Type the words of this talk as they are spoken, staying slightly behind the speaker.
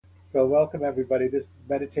So, welcome everybody. This is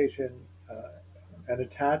meditation and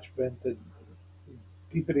attachment, the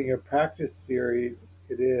deepening your practice series.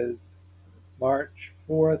 It is March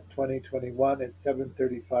 4th, 2021 at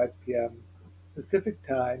 7:35 p.m. Pacific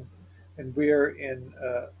time, and we're in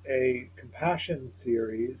a compassion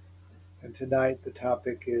series. And tonight the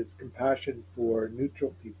topic is compassion for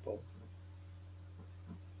neutral people.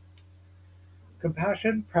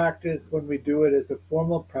 Compassion practice, when we do it as a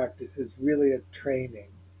formal practice, is really a training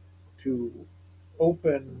to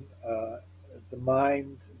open the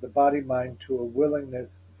mind, the body mind, to a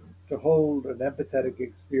willingness to hold an empathetic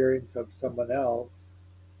experience of someone else.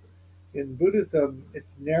 In Buddhism,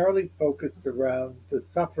 it's narrowly focused around the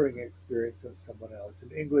suffering experience of someone else.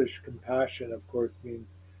 In English, compassion, of course, means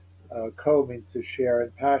ko means to share,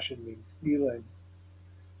 and passion means feeling.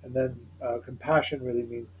 And then compassion really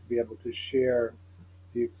means to be able to share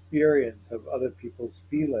the experience of other people's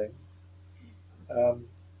feelings. Um,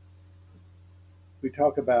 we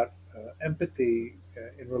talk about empathy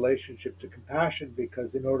in relationship to compassion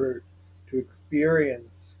because in order to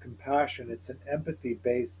experience compassion, it's an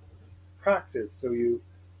empathy-based practice. So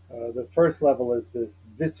the first level is this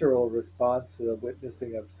visceral response to the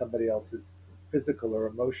witnessing of somebody else's physical or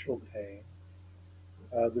emotional pain.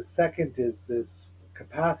 The second is this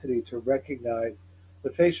capacity to recognize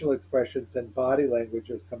the facial expressions and body language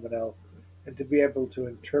of someone else and to be able to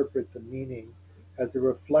interpret the meaning as a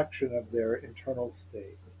reflection of their internal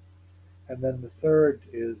state. And then the third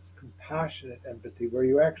is compassionate empathy, where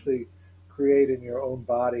you actually create in your own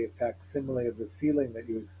body a facsimile of the feeling that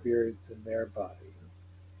you experience in their body.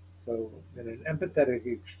 So, in an empathetic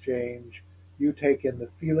exchange, you take in the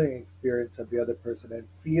feeling experience of the other person and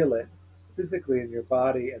feel it physically in your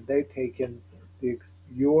body, and they take in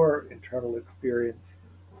your internal experience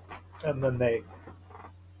and then they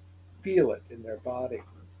feel it in their body.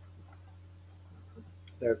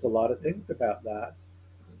 There's a lot of things about that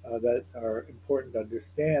that are important to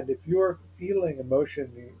understand. If you're feeling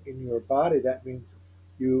emotion in your body, that means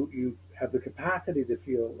you have the capacity to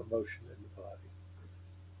feel emotion in the body.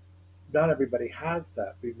 Not everybody has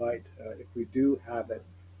that. We might, if we do have it,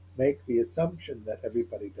 make the assumption that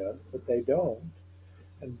everybody does, but they don't.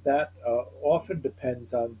 And that often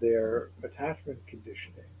depends on their attachment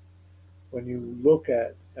conditioning. When you look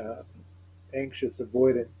at anxious,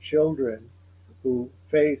 avoidant children who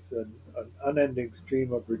face an unending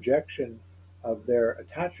stream of rejection of their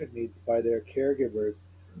attachment needs by their caregivers,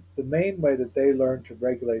 the main way that they learn to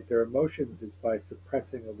regulate their emotions is by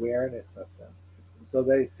suppressing awareness of them. So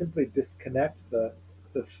they simply disconnect the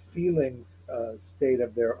feelings state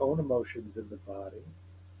of their own emotions in the body.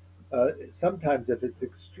 Sometimes, if it's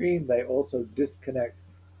extreme, they also disconnect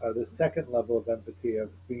the second level of empathy of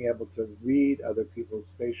being able to read other people's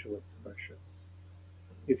facial expressions.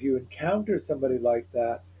 If you encounter somebody like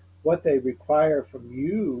that, what they require from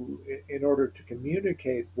you in order to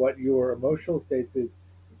communicate what your emotional state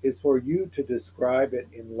is for you to describe it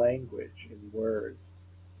in language, in words,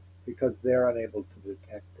 because they're unable to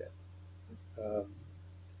detect it. Um,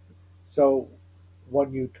 so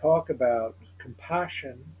when you talk about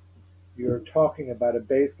compassion, you're talking about a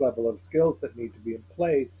base level of skills that need to be in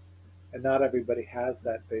place, and not everybody has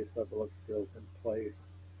that base level of skills in place.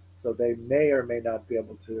 So they may or may not be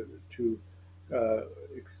able to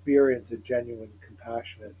experience a genuine,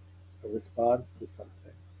 compassionate response to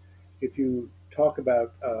something. If you talk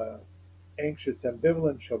about anxious,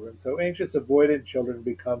 ambivalent children, so anxious, avoidant children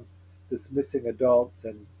become dismissing adults,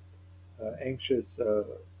 and anxious,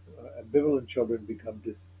 ambivalent children become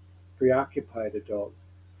preoccupied adults.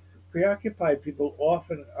 Preoccupied people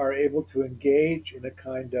often are able to engage in a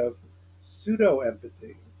kind of pseudo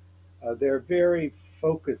empathy. They're very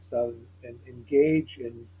focused on and engage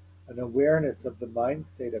in an awareness of the mind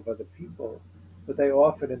state of other people, but they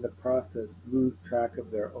often in the process lose track of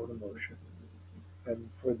their own emotions. And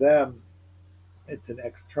for them, it's an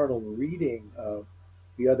external reading of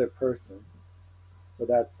the other person. So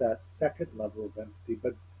that's that second level of empathy.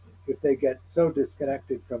 But if they get so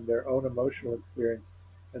disconnected from their own emotional experience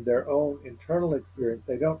and their own internal experience,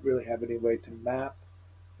 they don't really have any way to map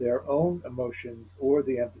their own emotions or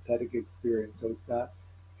the empathetic experience. So it's not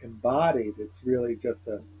embodied, it's really just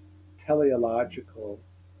a teleological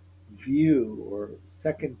view or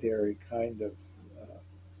secondary kind of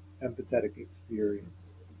empathetic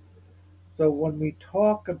experience. So when we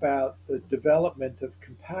talk about the development of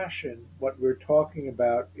compassion, what we're talking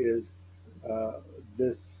about is uh,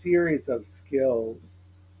 this series of skills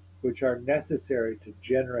which are necessary to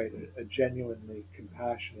generate a genuinely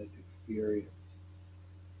compassionate experience.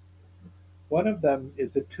 One of them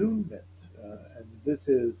is attunement, and this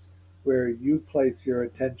is where you place your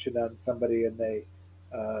attention on somebody and they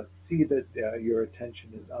see that your attention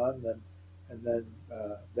is on them, and then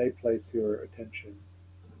they place your attention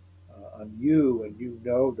on you, and you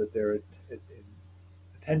know that their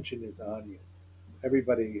attention is on you.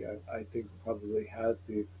 Everybody, I think, probably has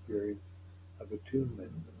the experience of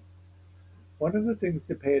attunement. One of the things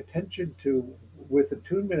to pay attention to with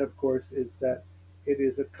attunement, of course, is that it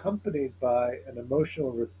is accompanied by an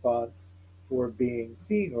emotional response for being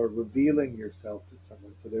seen or revealing yourself to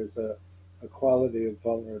someone. So there's a quality of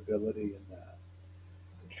vulnerability in that.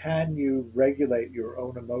 Can you regulate your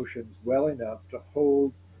own emotions well enough to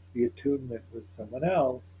hold the attunement with someone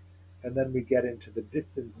else? And then we get into the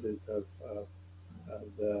distances of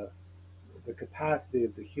the capacity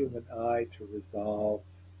of the human eye to resolve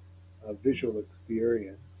a visual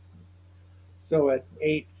experience. So at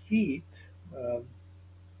 8 feet, um,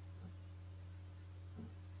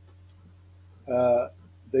 uh,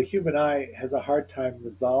 the human eye has a hard time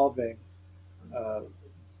resolving uh,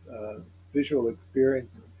 uh, visual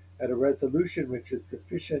experience at a resolution which is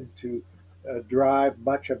sufficient to drive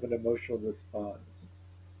much of an emotional response.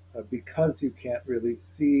 Because you can't really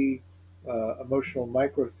see emotional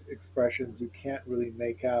micro expressions, you can't really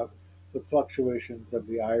make out the fluctuations of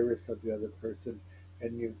the iris of the other person,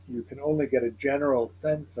 and you can only get a general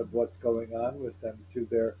sense of what's going on with them through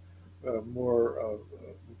their more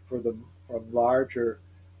for the from larger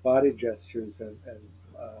body gestures and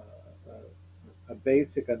a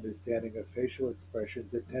basic understanding of facial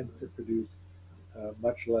expressions. It tends to produce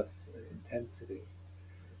much less intensity.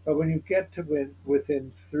 But when you get to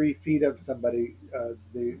within 3 feet of somebody,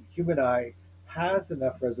 the human eye has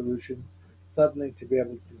enough resolution suddenly to be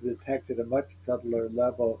able to detect at a much subtler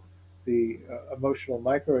level the emotional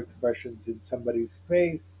micro expressions in somebody's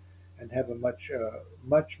face and have a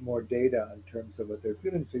much more data in terms of what they're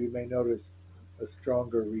feeling. So you may notice a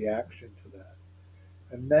stronger reaction to that.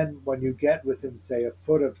 And then when you get within, say, a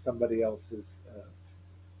foot of somebody else's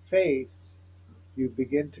face, you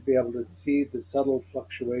begin to be able to see the subtle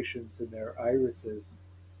fluctuations in their irises,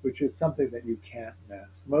 which is something that you can't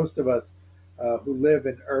mask. Most of us who live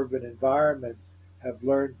in urban environments have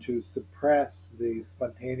learned to suppress the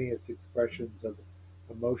spontaneous expressions of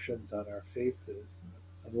emotions on our faces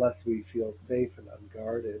unless we feel safe and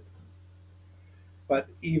unguarded. But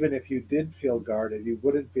even if you did feel guarded, you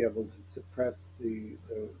wouldn't be able to suppress the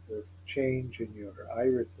change in your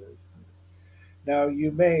irises. Now,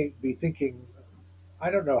 you may be thinking,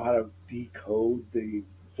 I don't know how to decode the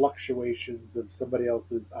fluctuations of somebody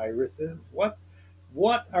else's irises. What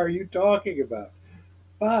are you talking about?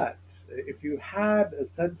 But if you had a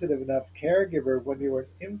sensitive enough caregiver when you were an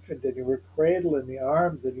infant and you were cradled in the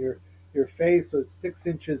arms and your face was 6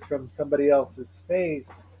 inches from somebody else's face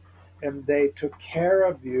and they took care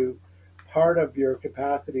of you, part of your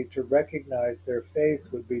capacity to recognize their face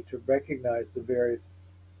would be to recognize the various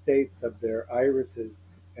states of their irises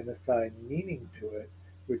and assign meaning to it,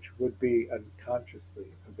 which would be unconsciously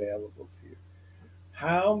available to you.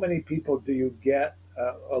 How many people do you get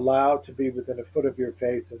allowed to be within a foot of your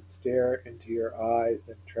face and stare into your eyes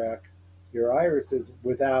and track your irises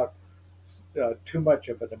without too much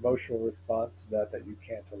of an emotional response to that you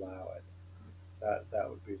can't allow it? That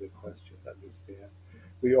would be the question to understand.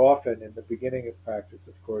 We often, in the beginning of practice,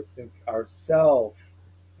 of course, think ourself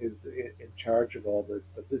is in charge of all this,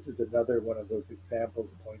 but this is another one of those examples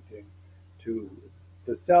pointing to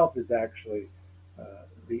the self is actually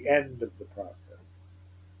the end of the process,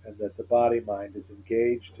 and that the body mind is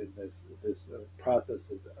engaged in this process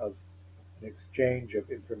of an exchange of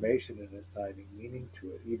information and assigning meaning to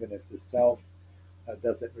it, even if the self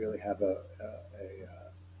doesn't really have a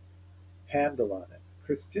handle on it.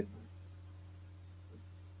 Christian?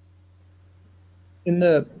 In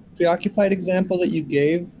the preoccupied example that you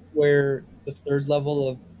gave, where the third level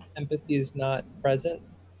of empathy is not present,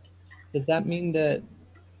 does that mean that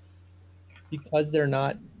because they're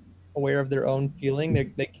not aware of their own feeling,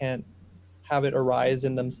 they can't have it arise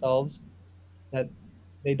in themselves, that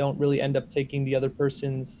they don't really end up taking the other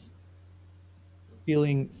person's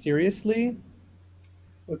feeling seriously?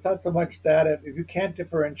 Well, it's not so much that if you can't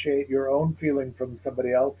differentiate your own feeling from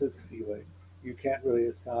somebody else's feeling, you can't really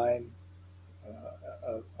assign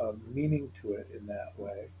a meaning to it in that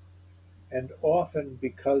way. And often,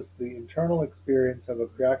 because the internal experience of a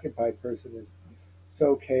preoccupied person is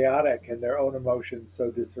so chaotic and their own emotions so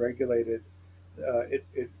dysregulated,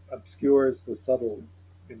 it obscures the subtle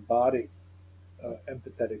embodied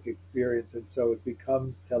empathetic experience, and so it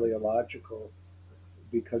becomes teleological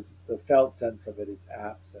because the felt sense of it is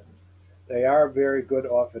absent. They are very good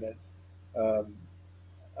often at um,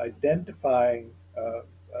 identifying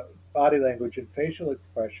body language and facial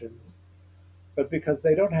expressions, but because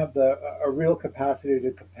they don't have a real capacity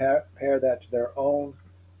to compare that to their own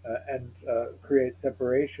and create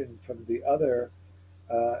separation from the other,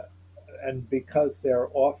 uh, and because they're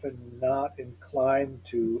often not inclined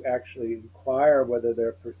to actually inquire whether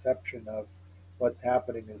their perception of what's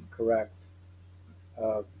happening is correct,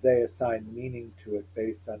 they assign meaning to it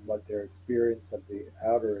based on what their experience of the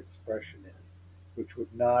outer expression is, which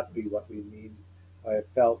would not be what we mean by a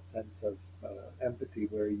felt sense of empathy,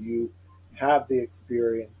 where you have the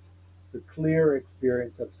experience, the clear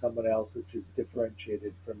experience of someone else, which is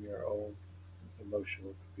differentiated from your own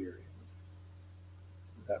emotional experience.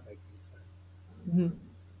 Does that make any sense?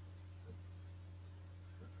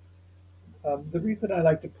 Hmm. The reason I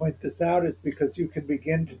like to point this out is because you can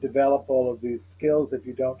begin to develop all of these skills if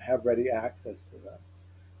you don't have ready access to them.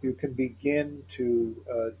 You can begin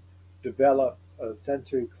to develop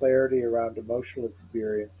sensory clarity around emotional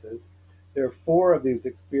experiences. There are four of these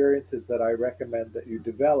experiences that I recommend that you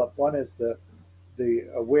develop. One is the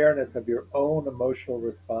awareness of your own emotional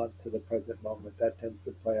response to the present moment. That tends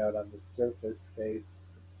to play out on the surface, face,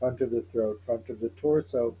 front of the throat, front of the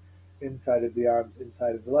torso, inside of the arms,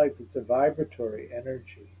 inside of the legs. It's a vibratory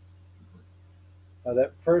energy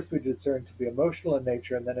that first we discern to be emotional in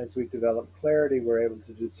nature, and then as we develop clarity, we're able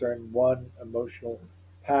to discern one emotional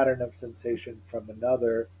pattern of sensation from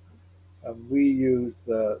another. We use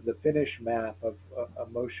the Finnish map of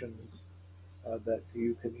emotions that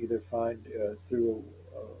you can either find through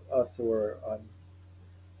us or on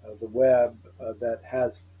the web that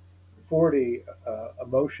has 40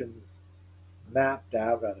 emotions mapped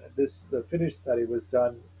out on it. The Finnish study was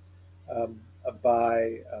done um,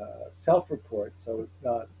 by self-report, so it's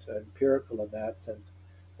not empirical in that sense.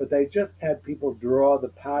 But they just had people draw the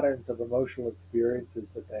patterns of emotional experiences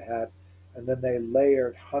that they had, and then they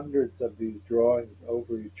layered hundreds of these drawings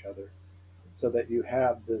over each other, so that you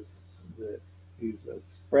have these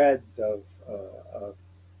spreads of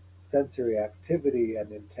sensory activity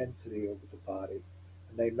and intensity over the body.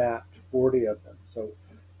 And they mapped 40 of them. So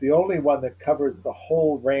the only one that covers the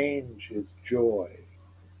whole range is joy,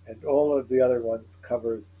 and all of the other ones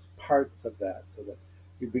covers parts of that, so that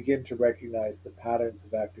you begin to recognize the patterns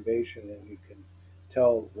of activation and you can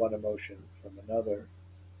tell one emotion from another.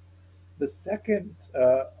 The second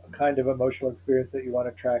kind of emotional experience that you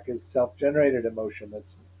want to track is self-generated emotion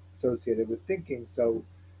that's associated with thinking. So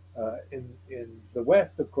in the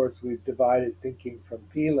West, of course, we've divided thinking from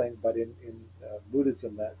feeling, but in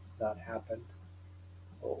Buddhism, that's not happened.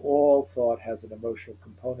 All thought has an emotional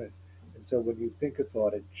component. And so when you think a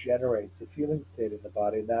thought, it generates a feeling state in the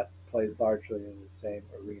body, and that plays largely in the same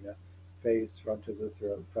arena: face, front of the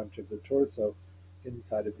throat, front of the torso,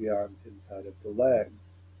 inside of the arms, inside of the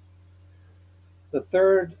legs. The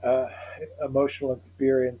third emotional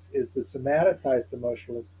experience is the somaticized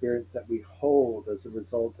emotional experience that we hold as a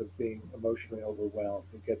result of being emotionally overwhelmed.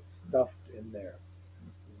 It gets stuffed in there,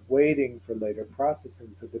 waiting for later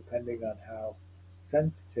processing. So, depending on how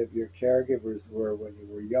sensitive your caregivers were when you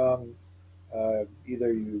were young,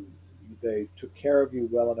 either they took care of you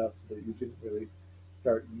well enough so that you didn't really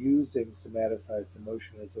start using somaticized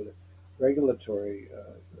emotion as a regulatory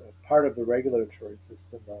part of the regulatory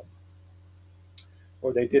system,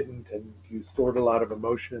 or they didn't, and you stored a lot of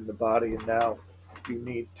emotion in the body, and now you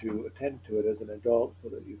need to attend to it as an adult so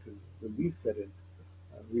that you can release it and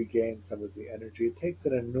regain some of the energy. It takes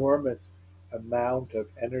an enormous amount of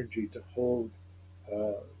energy to hold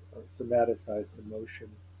somaticized emotion.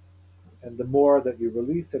 And the more that you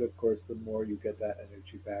release it, of course, the more you get that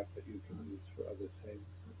energy back that you can use for other things.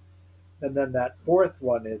 And then that fourth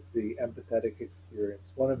one is the empathetic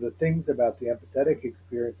experience. One of the things about the empathetic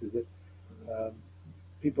experience is that um,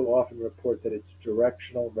 people often report that it's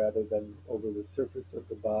directional rather than over the surface of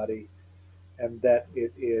the body, and that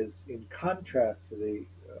it is in contrast to the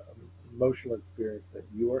emotional experience that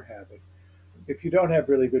you're having. If you don't have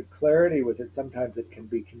really good clarity with it, sometimes it can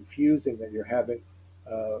be confusing that you're having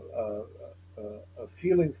a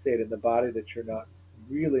feeling state in the body that you're not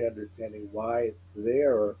really understanding why it's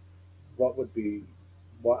there, or what would be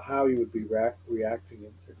how you would be reacting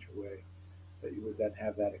in such a way that you would then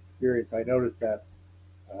have that experience. I noticed that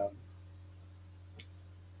um,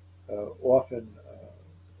 often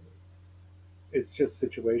it's just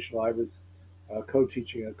situational. I was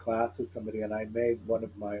co-teaching a class with somebody, and I made one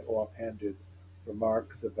of my offhanded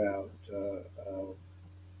remarks about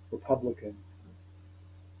Republicans,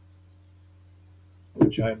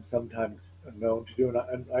 which I'm sometimes known to do,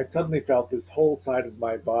 and I suddenly felt this whole side of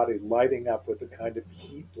my body lighting up with a kind of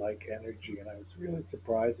heat-like energy, and I was really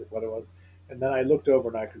surprised at what it was. And then I looked over,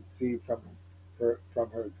 and I could see from her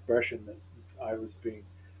expression that I was being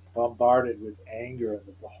bombarded with anger, and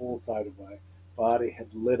that the whole side of my body had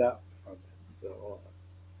lit up from it.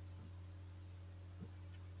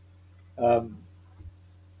 Um,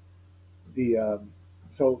 the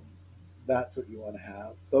so that's what you want to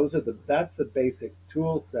have. That's the basic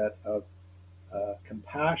tool set of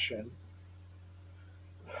compassion.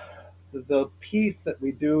 The piece that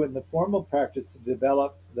we do in the formal practice to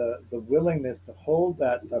develop the willingness to hold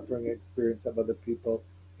that suffering experience of other people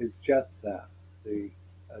is just that, the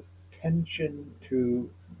attention to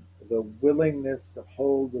the willingness to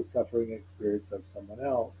hold the suffering experience of someone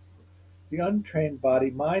else. The untrained body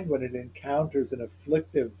mind, when it encounters an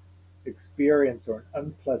afflictive experience or an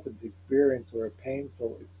unpleasant experience or a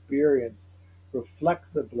painful experience,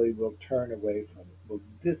 reflexively will turn away from it, will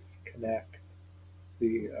disconnect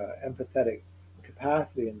the empathetic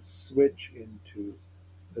capacity and switch into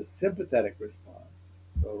the sympathetic response.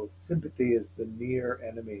 So sympathy is the near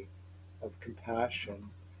enemy of compassion.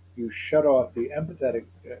 You shut off the empathetic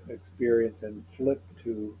experience and flip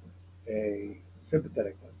to a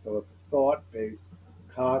sympathetic one. So a thought-based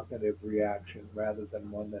cognitive reaction rather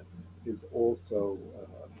than one that is also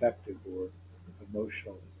affective or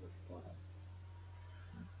emotional response.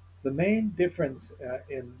 The main difference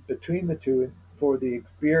in between the two for the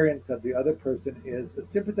experience of the other person is the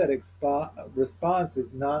sympathetic response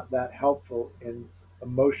is not that helpful in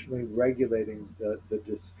emotionally regulating the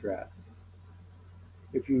distress.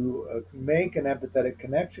 If you make an empathetic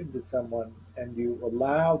connection to someone and you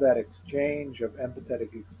allow that exchange of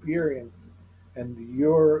empathetic experience and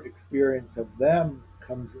your experience of them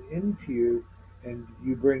comes into you and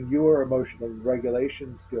you bring your emotional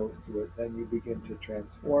regulation skills to it, then you begin to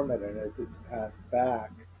transform it. And as it's passed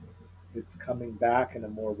back, it's coming back in a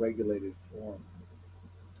more regulated form.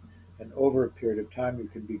 And over a period of time, you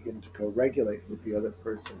can begin to co regulate with the other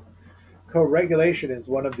person. Co-regulation is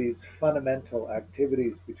one of these fundamental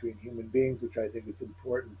activities between human beings, which I think is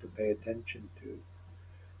important to pay attention to.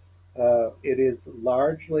 It is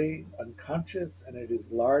largely unconscious and it is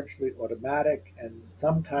largely automatic, and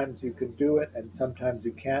sometimes you can do it and sometimes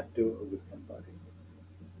you can't do it with somebody.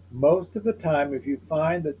 Most of the time, if you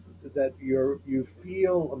find that you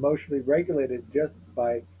feel emotionally regulated just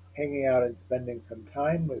by hanging out and spending some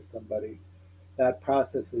time with somebody, that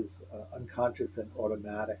process is unconscious and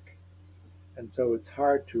automatic. And so it's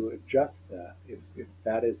hard to adjust that if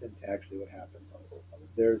that isn't actually what happens.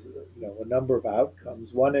 There's a number of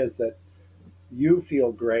outcomes. One is that you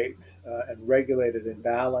feel great and regulated and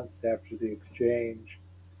balanced after the exchange,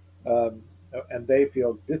 um, and they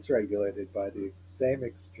feel dysregulated by the same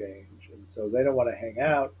exchange, and so they don't want to hang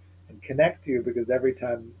out and connect to you because every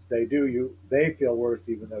time they do, they feel worse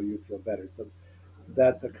even though you feel better. So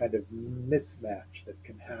that's a kind of mismatch that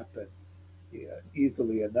can happen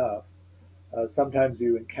easily enough. Sometimes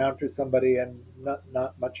you encounter somebody and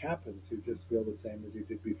not much happens. You just feel the same as you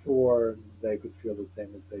did before, and they could feel the same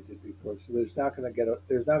as they did before. So there's not going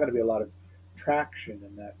to be a lot of traction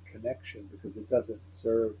in that connection because it doesn't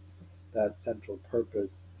serve that central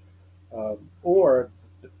purpose. Or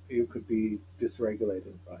you could be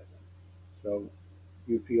dysregulated by them. So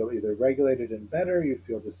you feel either regulated and better, you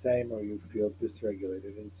feel the same, or you feel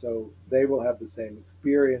dysregulated, and so they will have the same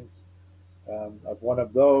experience of one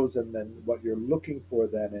of those, and then what you're looking for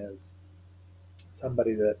then is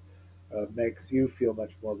somebody that makes you feel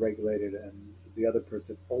much more regulated, and the other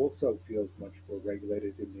person also feels much more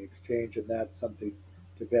regulated in the exchange, and that's something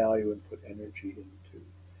to value and put energy into.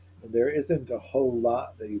 And there isn't a whole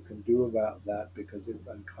lot that you can do about that because it's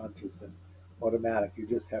unconscious and automatic. You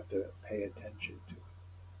just have to pay attention to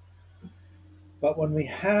it. But when we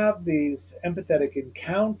have these empathetic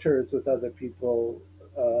encounters with other people,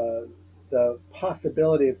 the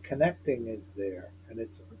possibility of connecting is there, and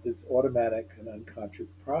it's this automatic and unconscious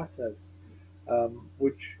process,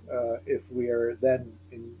 which, if we are then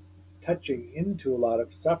touching into a lot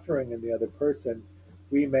of suffering in the other person,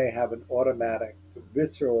 we may have an automatic,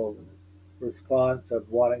 visceral response of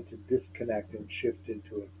wanting to disconnect and shift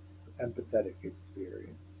into an empathetic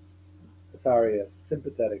experience. Sorry, a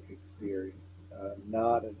sympathetic experience,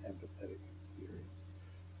 not an empathetic experience.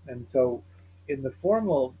 And so, in the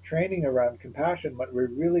formal training around compassion, what we're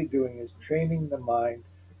really doing is training the mind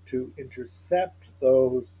to intercept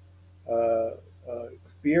those uh,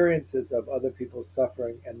 experiences of other people's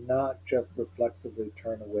suffering and not just reflexively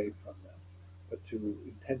turn away from them, but to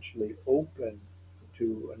intentionally open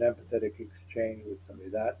to an empathetic exchange with somebody.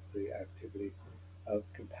 That's the activity of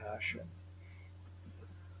compassion.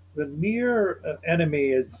 The near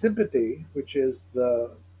enemy is sympathy, which is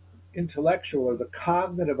the intellectual or the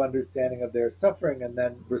cognitive understanding of their suffering and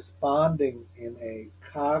then responding in a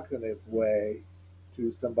cognitive way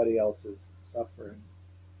to somebody else's suffering.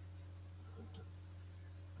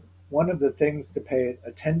 one of the things to pay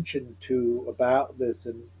attention to about this,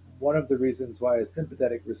 and one of the reasons why a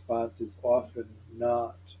sympathetic response is often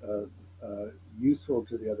not uh, useful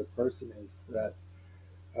to the other person, is that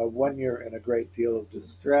when you're in a great deal of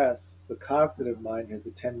distress, the cognitive mind has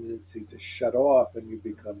a tendency to shut off and you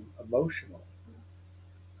become emotional.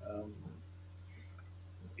 Um,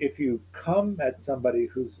 if you come at somebody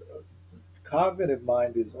whose cognitive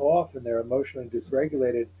mind is off and they're emotionally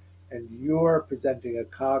dysregulated, and you're presenting a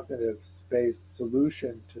cognitive based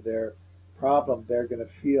solution to their problem, they're going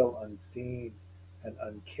to feel unseen and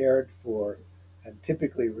uncared for and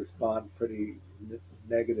typically respond pretty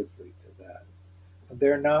negatively to that. And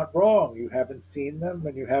they're not wrong. You haven't seen them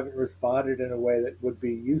and you haven't responded in a way that would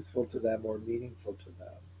be useful to them or meaningful to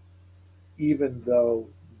them, even though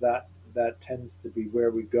that tends to be where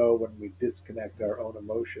we go when we disconnect our own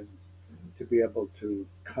emotions to be able to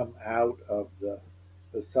come out of the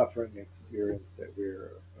suffering experience that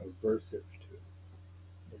we're aversive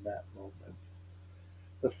to in that moment.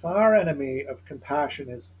 The far enemy of compassion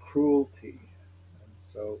is cruelty. And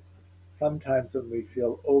so sometimes when we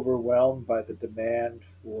feel overwhelmed by the demand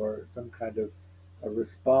for some kind of a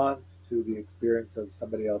response to the experience of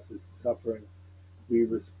somebody else's suffering, we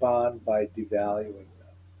respond by devaluing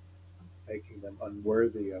them, making them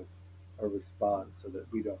unworthy of a response so that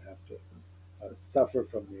we don't have to suffer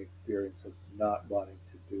from the experience of not wanting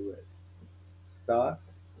to do it. Stas?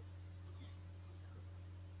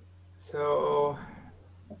 So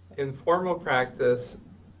in formal practice,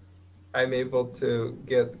 I'm able to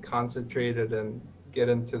get concentrated and get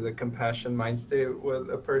into the compassion mind state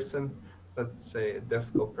with a person, let's say a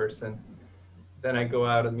difficult person. Then I go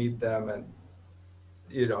out and meet them, and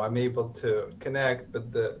I'm able to connect,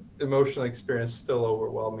 but the emotional experience is still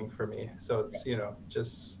overwhelming for me. So it's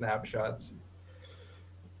just snapshots.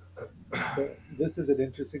 So this is an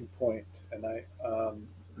interesting point, and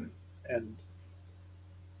and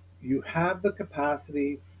you have the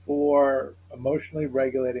capacity for emotionally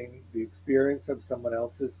regulating the experience of someone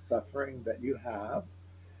else's suffering that you have,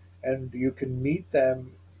 and you can meet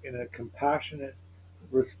them in a compassionate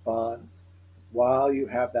response while you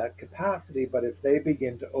have that capacity. But if they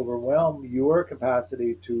begin to overwhelm your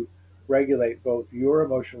capacity to regulate both your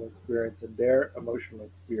emotional experience and their emotional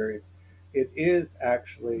experience, it is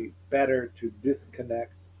actually better to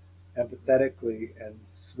disconnect empathetically and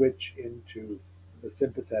switch into the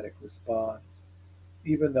sympathetic response,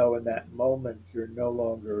 even though in that moment you're no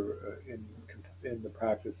longer in the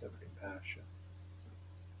practice of compassion.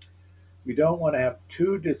 We don't want to have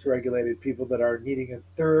two dysregulated people that are needing a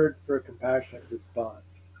third for a compassionate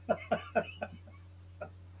response.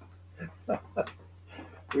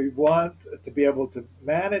 We want to be able to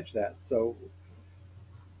manage that. So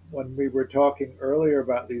when we were talking earlier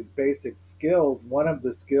about these basic skills, one of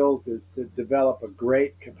the skills is to develop a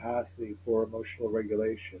great capacity for emotional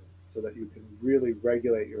regulation so that you can really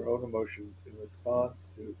regulate your own emotions in response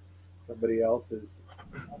to somebody else's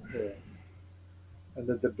suffering. And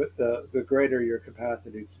that the greater your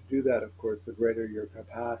capacity to do that, of course, the greater your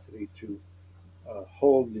capacity to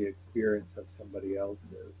hold the experience of somebody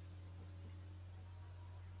else's.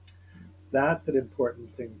 That's an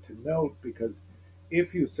important thing to note, because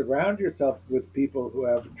if you surround yourself with people who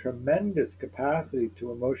have tremendous capacity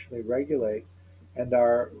to emotionally regulate and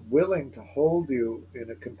are willing to hold you in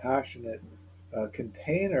a compassionate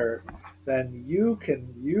container, then you can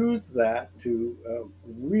use that to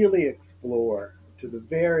really explore to the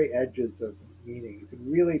very edges of meaning. You can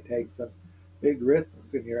really take some big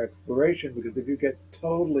risks in your exploration, because if you get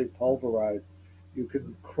totally pulverized, you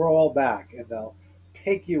can crawl back and they'll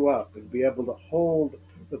take you up and be able to hold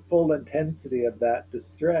the full intensity of that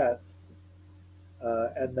distress,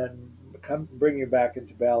 and then bring you back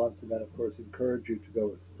into balance, and then of course encourage you to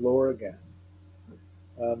go explore again.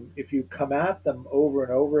 If you come at them over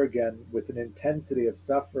and over again with an intensity of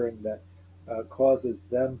suffering that causes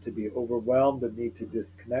them to be overwhelmed and need to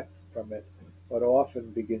disconnect from it, what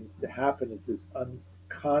often begins to happen is this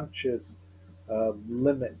unconscious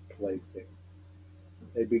limit placing.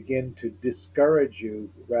 They begin to discourage you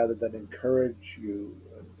rather than encourage you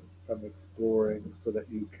from exploring, so that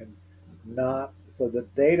you can not, so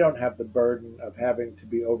that they don't have the burden of having to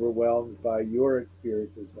be overwhelmed by your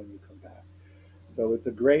experiences when you come back. So it's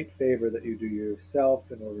a great favor that you do yourself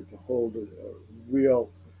in order to hold a real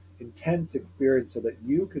intense experience so that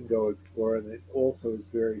you can go explore, and it also is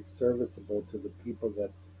very serviceable to the people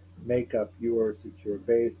that make up your secure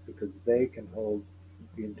base, because they can hold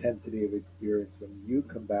the intensity of experience when you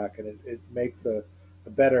come back, and it makes a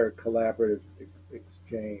better collaborative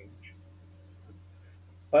exchange.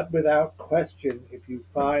 But without question, if you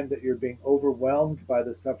find that you're being overwhelmed by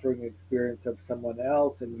the suffering experience of someone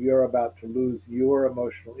else and you're about to lose your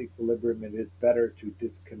emotional equilibrium, it is better to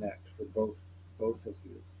disconnect for both of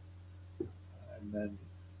you, and then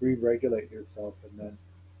re-regulate yourself, and then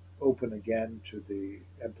open again to the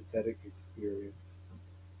empathetic experience,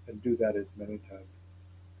 and do that as many times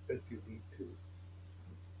as you need to.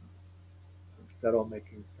 Is that all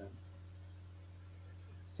making sense?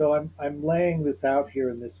 So I'm laying this out here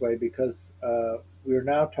in this way because we're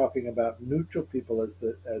now talking about neutral people as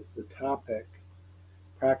the topic,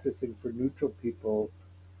 practicing for neutral people.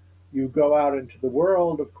 You go out into the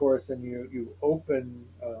world, of course, and you open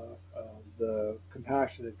the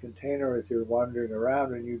compassionate container as you're wandering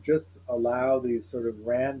around, and you just allow these sort of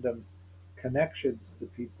random connections to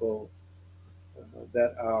people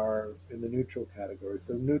that are in the neutral category.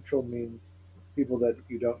 So neutral means people that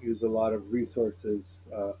you don't use a lot of resources,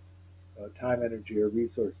 time, energy, or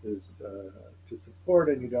resources to support,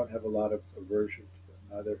 and you don't have a lot of aversion to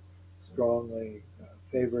them, either strongly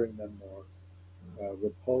favoring them or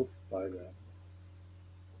repulsed by them.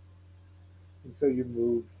 And so you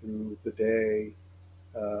move through the day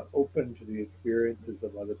open to the experiences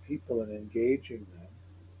of other people and engaging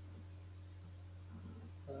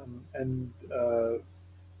them. And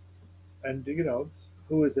you know,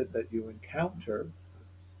 who is it that you encounter,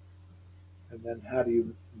 and then how do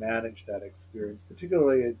you manage that experience,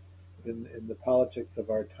 particularly in the politics of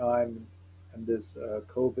our time and this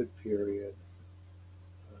COVID period.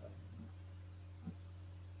 Um,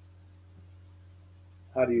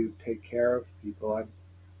 how do you take care of people?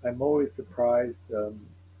 I'm always surprised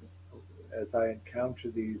as I encounter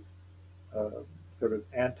these uh, sort of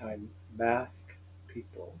anti-mask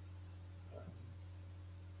people.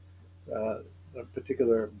 A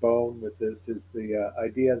particular bone with this is the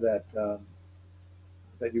idea that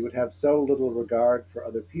you would have so little regard for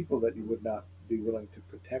other people that you would not be willing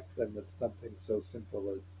to protect them with something so simple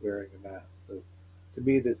as wearing a mask. So, to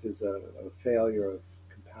me, this is a failure of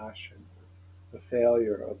compassion, a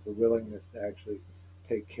failure of the willingness to actually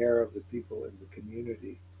take care of the people in the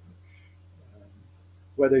community. Um,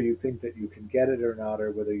 Whether you think that you can get it or not,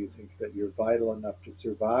 or whether you think that you're vital enough to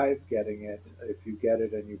survive getting it, if you get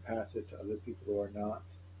it and you pass it to other people who are not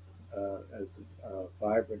as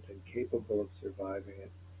vibrant and capable of surviving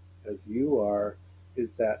it as you are,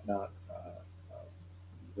 is that not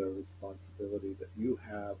the responsibility that you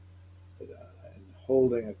have in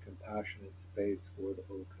holding a compassionate space for the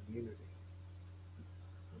whole community?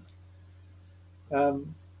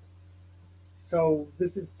 Um, so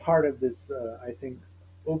this is part of this, I think,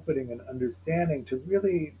 opening and understanding to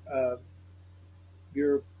really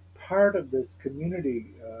you're part of this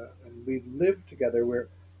community, and we live together. We're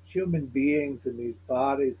human beings in these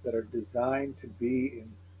bodies that are designed to be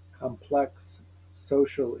in complex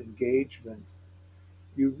social engagements.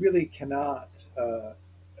 You really cannot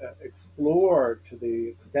explore to the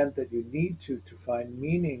extent that you need to find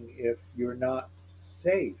meaning if you're not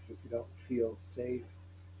safe, if you don't feel safe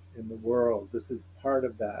in the world. This is part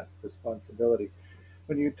of that responsibility.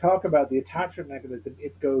 When you talk about the attachment mechanism,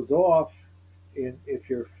 it goes off if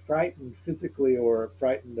you're frightened physically or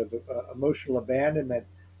frightened of emotional abandonment,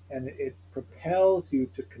 and it propels you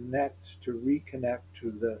to connect, to reconnect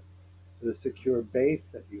to the secure base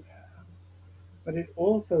that you have. But it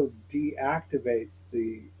also deactivates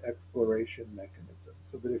the exploration mechanism,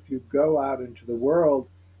 so that if you go out into the world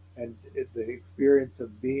and the experience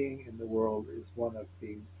of being in the world is one of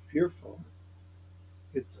being fearful,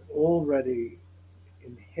 it's already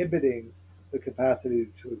inhibiting the capacity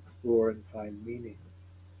to explore and find meaning.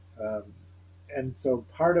 Um, and so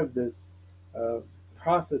part of this uh,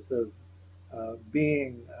 process of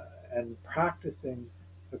being and practicing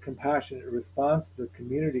a compassionate response to the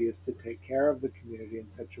community is to take care of the community in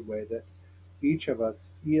such a way that each of us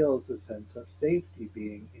feels a sense of safety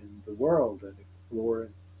being in the world and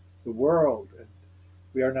exploring the world. And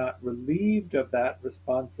we are not relieved of that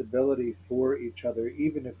responsibility for each other,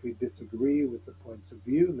 even if we disagree with the points of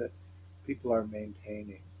view that people are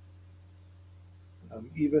maintaining.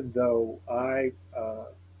 Even though I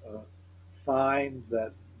find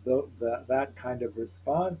that that kind of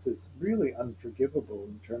response is really unforgivable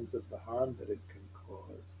in terms of the harm that it can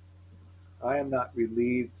cause, I am not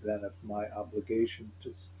relieved then of my obligation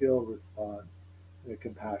to still respond in a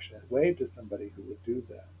compassionate way to somebody who would do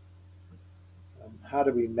that. How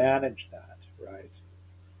do we manage that, right?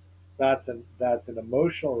 That's an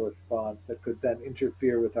emotional response that could then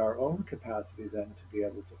interfere with our own capacity then to be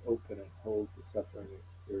able to open and hold the suffering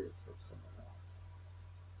experience of someone else.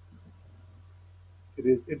 It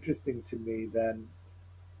is interesting to me then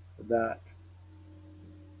that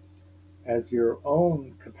as your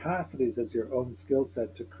own capacities, as your own skill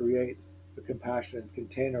set to create a compassionate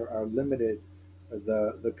container are limited,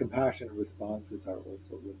 the compassionate responses are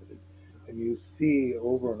also limited. And you see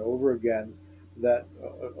over and over again that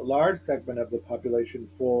a large segment of the population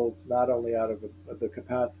falls not only out of the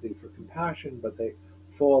capacity for compassion, but they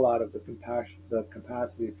fall out of the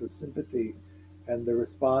capacity for sympathy, and the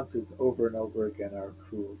responses over and over again are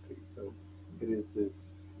cruelty. So it is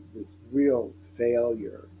this real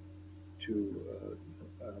failure to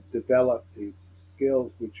develop these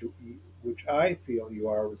skills which I feel you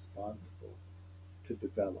are responsible to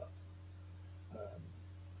develop. Um,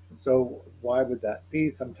 so why would that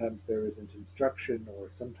be? Sometimes there isn't instruction, or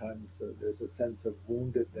sometimes there's a sense of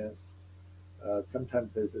woundedness.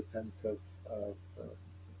 Sometimes there's a sense of uh,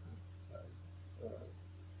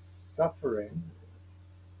 suffering,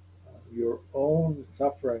 your own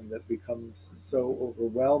suffering that becomes so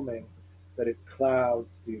overwhelming that it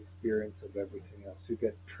clouds the experience of everything else. You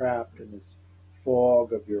get trapped in this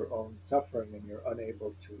fog of your own suffering, and you're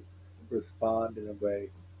unable to respond in a way,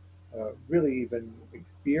 really even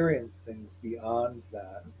experience things beyond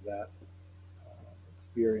that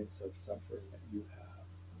experience of suffering that you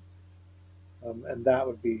have. And that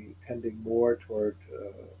would be tending more toward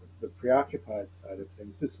the preoccupied side of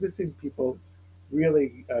things. Dismissing people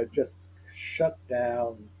really just shut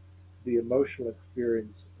down the emotional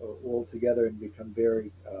experience altogether and become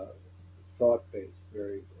very thought based,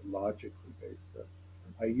 very logically based.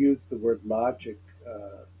 I use the word logic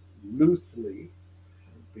loosely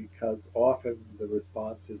because often the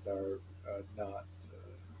responses are not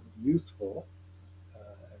useful.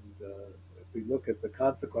 If we look at the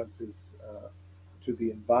consequences to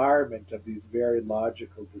the environment of these very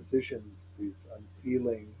logical decisions, these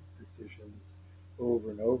unfeeling decisions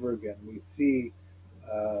over and over again, we see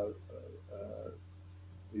uh, uh,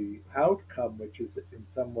 the outcome, which is in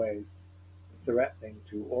some ways threatening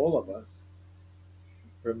to all of us.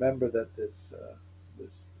 Remember that this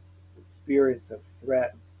experience of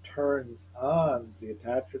threat turns on the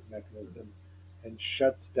attachment mechanism and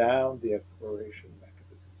shuts down the exploration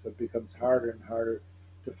mechanism. So it becomes harder and harder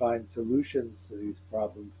to find solutions to these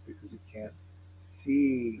problems because you can't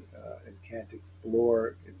see and can't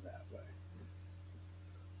explore in that way.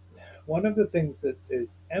 One of the things that is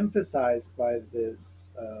emphasized by this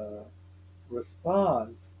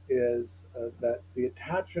response is that the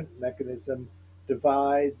attachment mechanism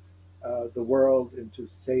divides the world into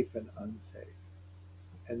safe and unsafe.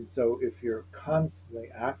 And so if you're constantly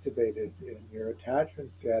activated in your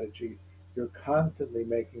attachment strategy, you're constantly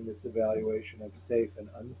making this evaluation of safe and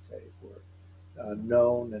unsafe, or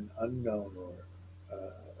known and unknown, or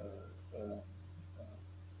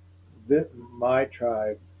my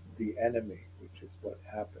tribe, the enemy, which is what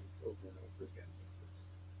happens over and over again.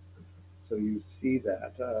 So you see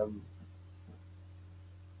that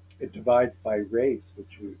it divides by race,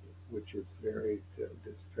 which is very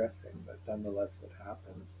distressing, but nonetheless what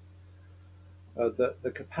happens.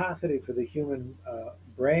 The capacity for the human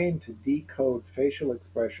brain to decode facial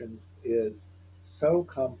expressions is so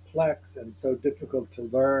complex and so difficult to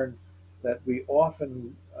learn that we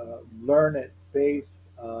often learn it based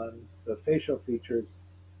on the facial features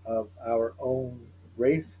of our own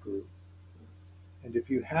race group. And if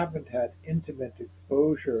you haven't had intimate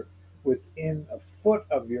exposure within a foot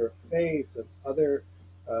of your face of other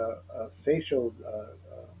facial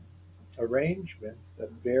arrangements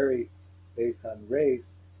that vary based on race,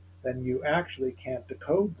 then you actually can't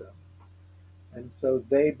decode them. And so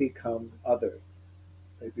they become other,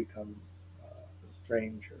 they become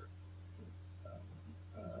stranger.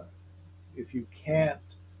 If you can't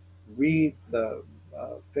read the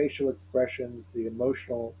facial expressions, the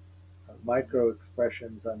emotional micro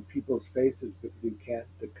expressions on people's faces because you can't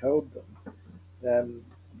decode them, then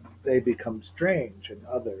they become strange and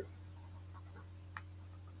other.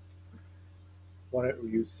 One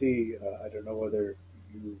you see, I don't know whether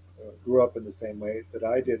you grew up in the same way that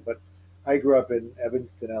I did, but I grew up in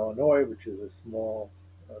Evanston, Illinois, which is a small,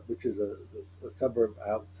 which is a suburb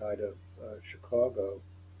outside of Chicago,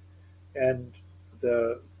 and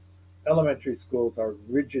the elementary schools are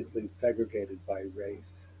rigidly segregated by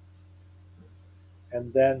race,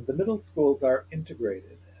 and then the middle schools are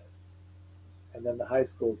integrated, and then the high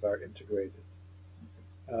schools are integrated.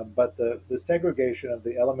 But the segregation of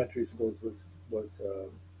the elementary schools was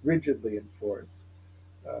rigidly enforced.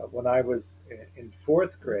 When I was in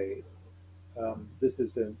fourth grade, this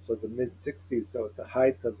is in the mid '60s, so at the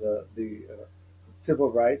height of the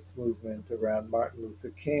civil rights movement around Martin Luther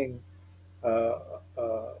King. Uh,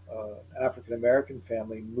 African American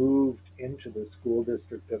family moved into the school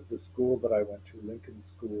district of the school that I went to, Lincoln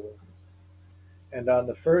School, And on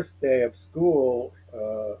the first day of school,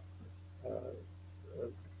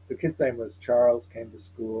 the kid's name was Charles, came to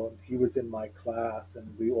school, and he was in my class, and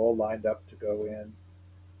we all lined up to go in.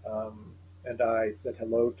 And I said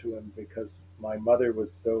hello to him because my mother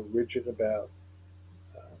was so rigid about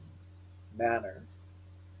um, manners.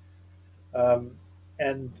 Um,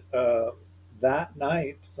 and that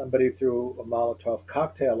night, somebody threw a Molotov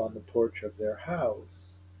cocktail on the porch of their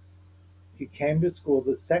house. He came to school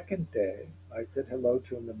the second day. I said hello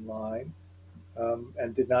to him in line,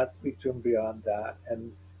 and did not speak to him beyond that.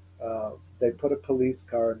 And they put a police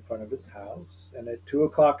car in front of his house. And at 2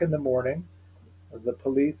 o'clock in the morning, the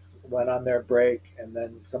police went on their break, and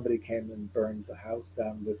then somebody came and burned the house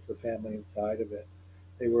down with the family inside of it.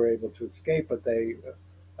 They were able to escape, but they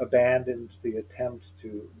abandoned the attempt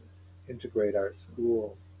to integrate our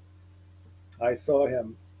school. I saw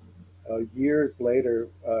him years later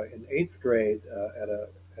in eighth grade at a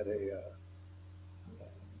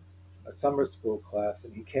summer school class,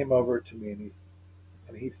 and he came over to me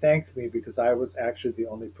and he thanked me because I was actually the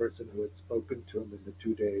only person who had spoken to him in the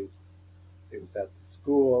 2 days he was at the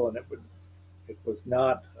school, and it was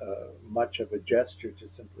not much of a gesture to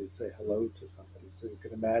simply say hello to somebody. So you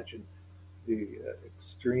can imagine the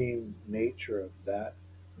extreme nature of that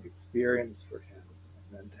experience for him,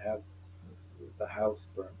 and then to have the house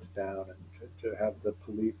burnt down and to have the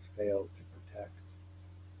police fail to protect.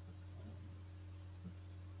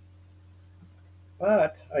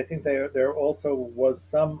 But I think there also was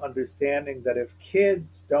some understanding that if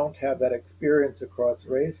kids don't have that experience across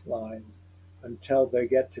race lines until they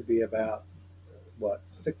get to be about, what,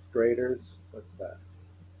 sixth graders, what's that,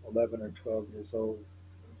 11 or 12 years old,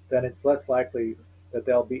 then it's less likely that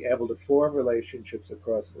they'll be able to form relationships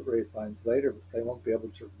across the race lines later because they won't be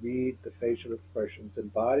able to read the facial expressions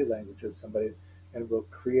and body language of somebody and will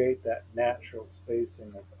create that natural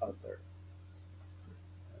spacing of other.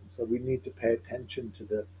 And so we need to pay attention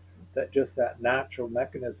to that just that natural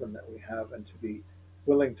mechanism that we have, and to be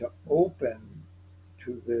willing to open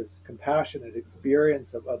to this compassionate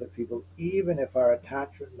experience of other people, even if our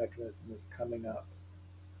attachment mechanism is coming up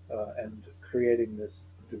and creating this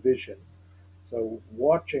division. So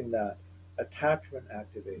watching that attachment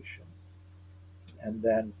activation and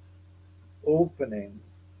then opening,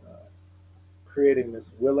 uh, creating this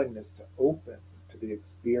willingness to open to the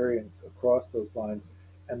experience across those lines,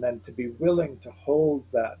 and then to be willing to hold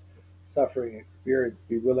that suffering experience,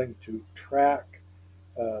 be willing to track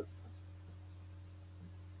uh,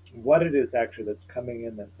 what it is actually that's coming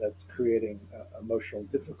in that's creating emotional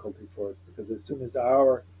difficulty for us. Because as soon as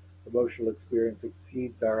our emotional experience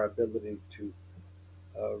exceeds our ability to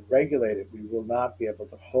regulate it, we will not be able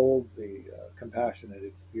to hold the compassionate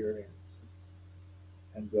experience,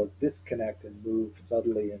 and will disconnect and move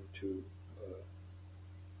subtly into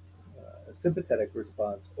a sympathetic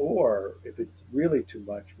response, or if it's really too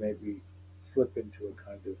much, maybe slip into a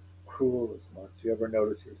kind of cruel response. You ever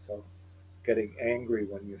notice yourself getting angry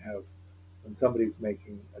when somebody's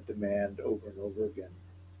making a demand over and over again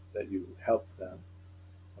that you help them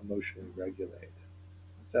emotionally regulate?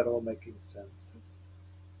 Is that all making sense?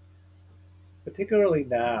 Particularly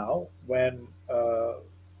now when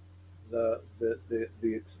the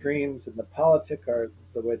extremes in the politic are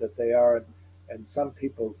the way that they are, and some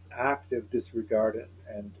people's active disregard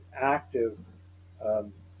and active,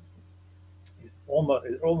 um, it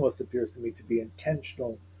almost appears to me to be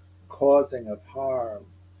intentional causing of harm.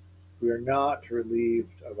 We are not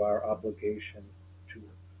relieved of our obligation to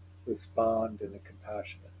respond in a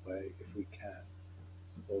compassionate way if we can,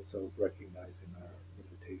 also recognizing our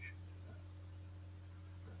limitation.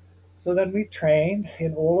 So then we train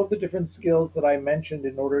in all of the different skills that I mentioned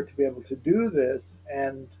in order to be able to do this.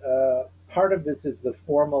 And part of this is the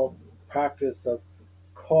formal practice of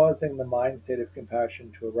causing the mind state of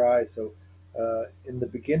compassion to arise. So in the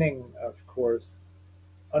beginning, of course,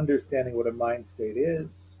 understanding what a mind state is,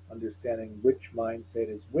 understanding which mind state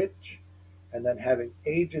is which, and then having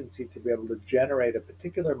agency to be able to generate a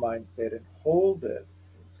particular mind state and hold it.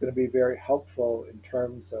 It's going to be very helpful in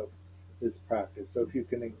terms of this practice. So if you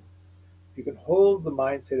can hold the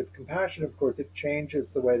mind state of compassion, of course, it changes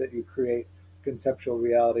the way that you create conceptual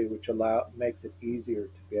reality, which makes it easier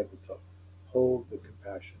to be able to hold the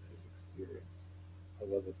compassionate experience of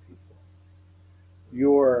other people.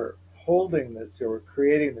 You're holding this, you're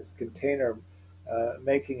creating this container,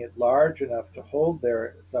 making it large enough to hold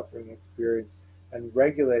their suffering experience, and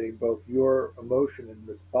regulating both your emotion in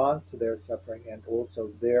response to their suffering and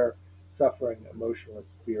also their suffering emotional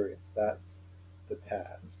experience. That's the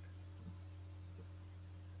task.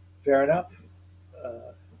 Fair enough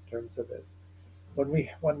in terms of it.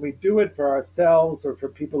 when we do it for ourselves or for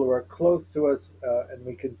people who are close to us, and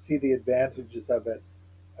we can see the advantages of it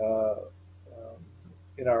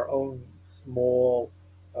in our own small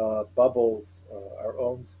bubbles, our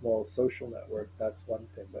own small social networks, that's one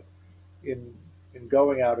thing. But in in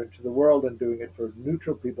going out into the world and doing it for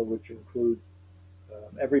neutral people, which includes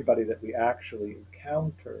everybody that we actually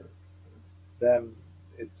encounter, then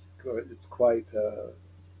it's quite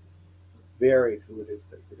varied who it is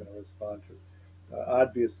that we're going to respond to.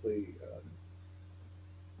 Obviously,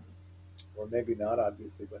 or maybe not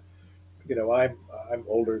obviously, but I'm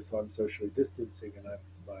older, so I'm socially distancing, and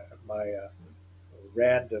my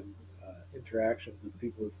random interactions with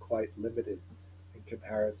people is quite limited in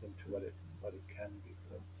comparison to what it can be.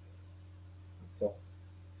 So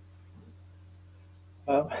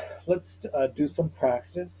um, let's do some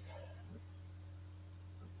practice.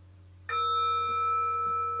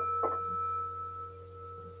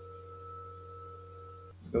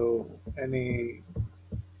 So any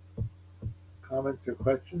comments or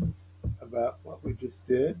questions about what we just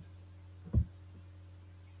did?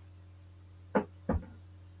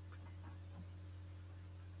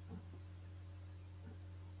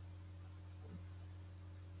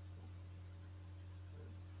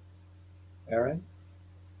 Aaron?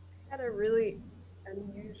 Had a really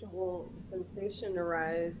unusual sensation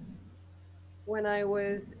arise when I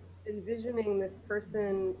was envisioning this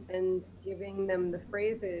person and giving them the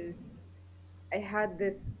phrases. I had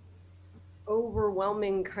this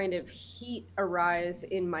overwhelming kind of heat arise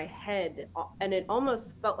in my head, and it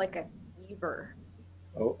almost felt like a fever.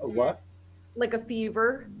 Oh, a And what? like a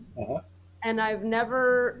fever. Uh-huh. And I've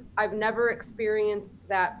never experienced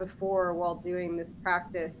that before while doing this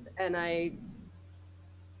practice, and I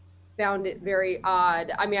found it very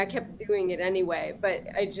odd. I mean, I kept doing it anyway, but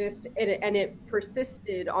it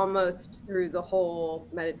persisted almost through the whole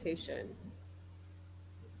meditation.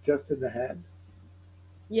 Just in the head?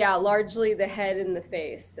 Yeah, largely the head and the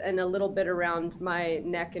face, and a little bit around my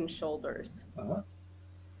neck and shoulders. Uh-huh.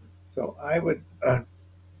 So I would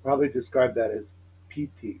probably describe that as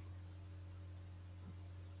PT.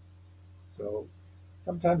 So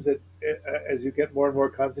sometimes as you get more and more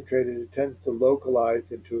concentrated, it tends to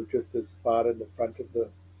localize into just a spot in the front of the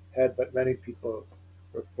head. But many people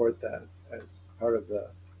report that as part of the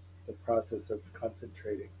process of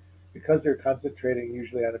concentrating. Because you're concentrating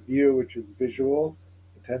usually on a view, which is visual,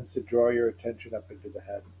 it tends to draw your attention up into the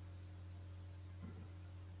head.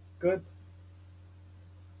 Good.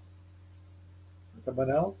 Someone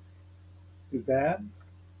else? Suzanne?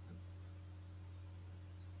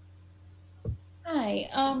 Hi.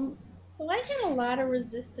 So I had a lot of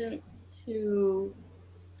resistance to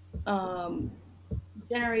um,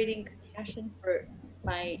 generating compassion for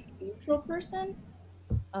my neutral person.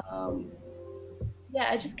 Um, yeah,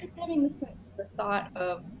 I just kept having the thought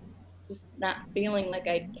of just not feeling like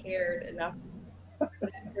I cared enough for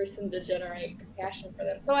that person to generate compassion for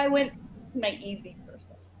them. So I went to my easy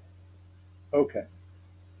person. Okay.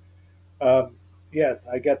 Um, yes,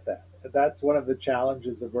 I get that. That's one of the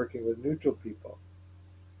challenges of working with neutral people.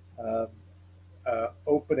 Um,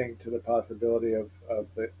 Opening to the possibility of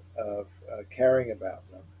caring about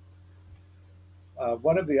them.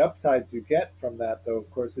 One of the upsides you get from that, though, of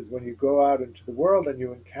course, is when you go out into the world and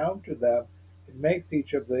you encounter them, it makes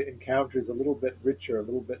each of the encounters a little bit richer, a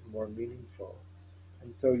little bit more meaningful.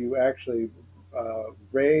 And so you actually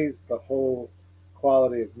raise the whole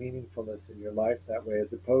quality of meaningfulness in your life that way,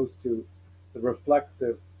 as opposed to the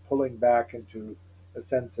reflexive pulling back into a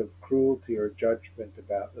sense of cruelty or judgment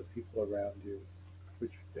about the people around you,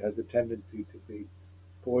 which has a tendency to be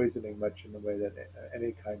poisoning much in the way that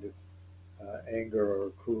any kind of anger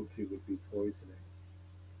or cruelty would be poisoning.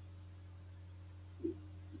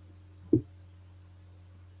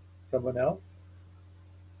 Someone else?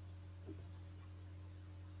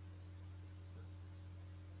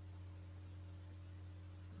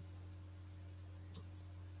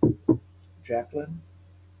 Jacqueline?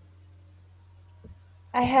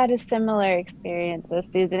 I had a similar experience as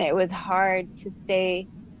Susan. It was hard to stay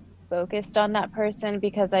focused on that person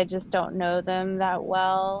because I just don't know them that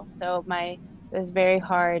well. So it was very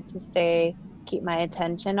hard to keep my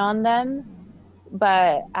attention on them.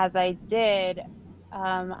 But as I did,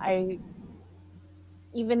 I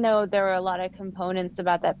even though there were a lot of components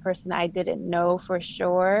about that person I didn't know for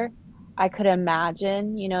sure, I could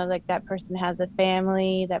imagine, like that person has a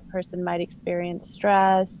family, that person might experience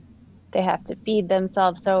stress, they have to feed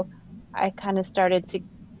themselves. So I kind of started to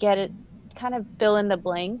get it, kind of fill in the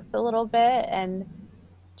blanks a little bit and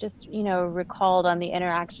just, recalled on the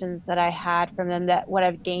interactions that I had from them, that what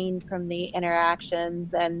I've gained from the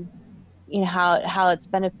interactions and how it's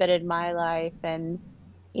benefited my life, and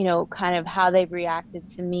kind of how they've reacted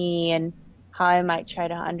to me, and how I might try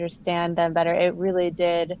to understand them better. It really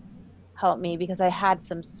did help me because I had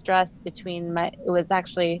some stress between it was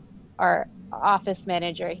actually our office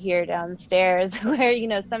manager here downstairs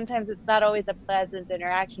where, sometimes it's not always a pleasant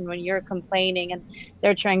interaction when you're complaining and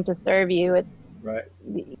they're trying to serve you. It's, Right.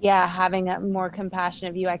 yeah, having a more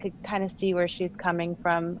compassionate view. I could kind of see where she's coming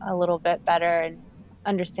from a little bit better and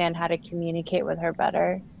understand how to communicate with her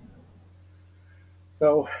better.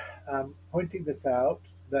 So, pointing this out,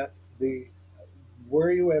 that the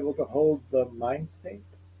were you able to hold the mind state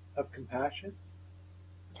of compassion?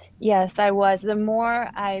 Yes, I was. The more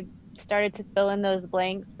I started to fill in those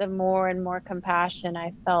blanks, the more and more compassion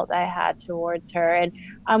I felt I had towards her. And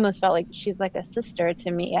I almost felt like she's like a sister to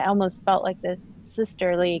me. I almost felt like this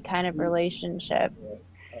sisterly kind of relationship.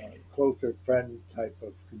 Closer friend type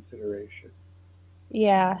of consideration.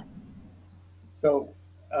 Yeah. So,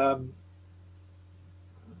 um,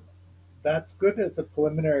 that's good as a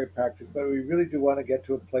preliminary practice, but we really do want to get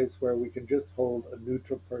to a place where we can just hold a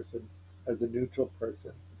neutral person as a neutral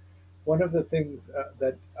person. One of the things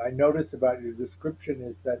that I noticed about your description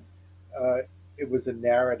is that uh, it was a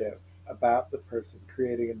narrative about the person,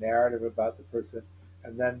 creating a narrative about the person,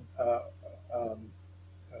 and then um,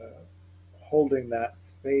 uh, holding that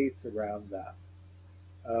space around that.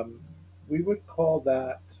 Um, we would call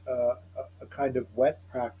that a kind of wet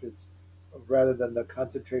practice rather than the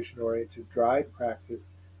concentration oriented dry practice,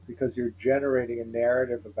 because you're generating a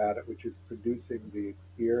narrative about it, which is producing the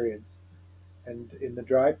experience. And in the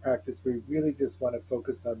dry practice, we really just want to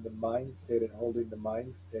focus on the mind state and holding the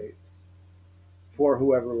mind state for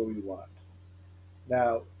whoever we want.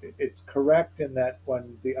 Now, it's correct in that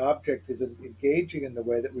when the object isn't engaging in the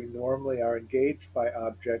way that we normally are engaged by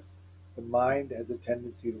objects, the mind has a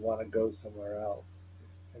tendency to want to go somewhere else.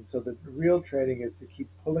 And so the real training is to keep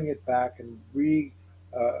pulling it back and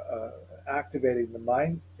activating the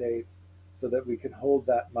mind state so that we can hold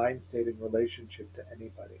that mind state in relationship to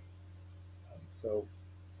anybody. So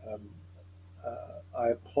um, I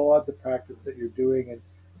applaud the practice that you're doing,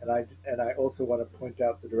 and I also want to point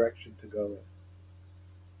out the direction to go in.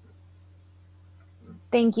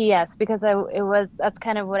 Thank you. Yes, because that's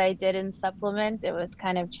kind of what I did in supplement. It was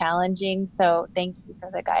kind of challenging. So thank you for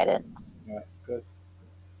the guidance. All right, good.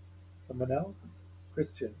 Someone else?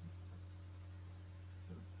 Christian.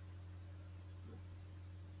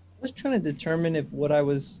 I was trying to determine if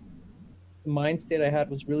the mind state I had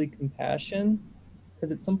was really compassion,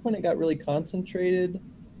 because at some point it got really concentrated,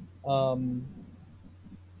 um,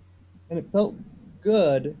 and it felt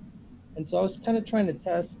good. And so I was kind of trying to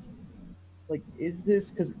test, like, is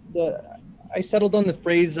this because I settled on the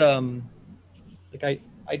phrase, like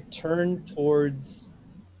I turn towards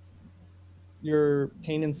your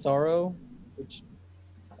pain and sorrow, which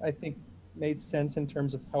I think made sense in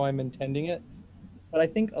terms of how I'm intending it. But I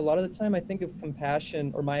think a lot of the time I think of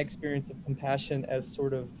compassion, or my experience of compassion, as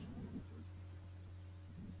sort of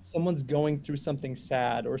someone's going through something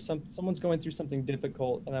sad, or someone's going through something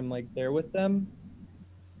difficult, and I'm like there with them.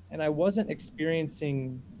 And I wasn't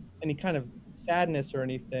experiencing any kind of sadness or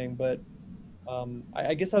anything, but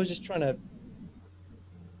I guess I was just trying to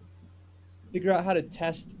figure out how to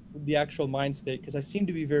test the actual mind state, because I seemed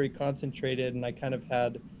to be very concentrated, and I kind of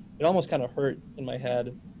had it almost kind of hurt in my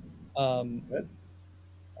head. Um, Good.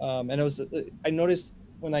 and it was I noticed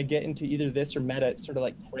when I get into either this or meta, it sort of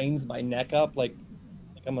like cranes my neck up, like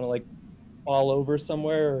I'm gonna like fall over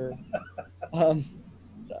somewhere, or so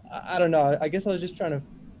I don't know. I guess I was just trying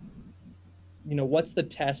to, what's the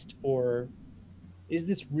test for? Is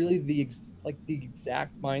this really like the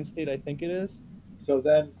exact mind state I think it is? So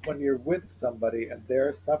then, when you're with somebody and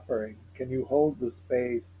they're suffering, can you hold the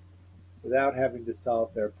space without having to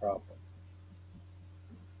solve their problems?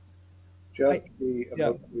 I Just be Yeah.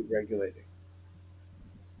 emotionally regulating.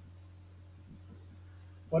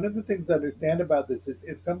 One of the things to understand about this is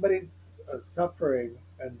if somebody's suffering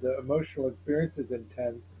and the emotional experience is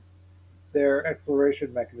intense, their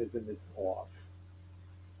exploration mechanism is off.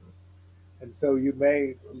 And so you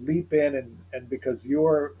may leap in, and because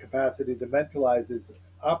your capacity to mentalize is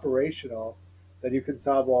operational, that you can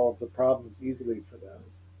solve all of the problems easily for them.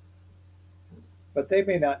 But they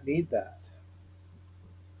may not need that.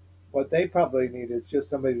 What they probably need is just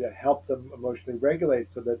somebody to help them emotionally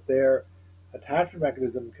regulate so that their attachment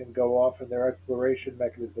mechanism can go off and their exploration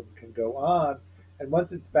mechanism can go on. And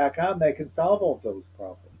once it's back on, they can solve all those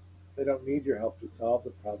problems. They don't need your help to solve the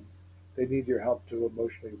problems. They need your help to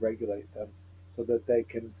emotionally regulate them so that they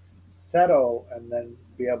can settle and then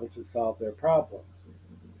be able to solve their problems.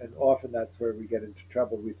 And often that's where we get into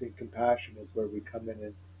trouble. We think compassion is where we come in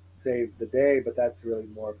and save the day, but that's really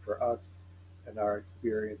more for us and our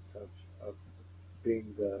experience of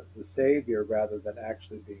being the savior rather than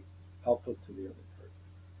actually being helpful to the other person.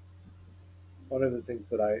 One of the things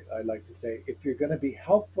that I like to say, if you're going to be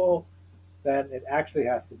helpful, then it actually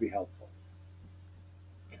has to be helpful.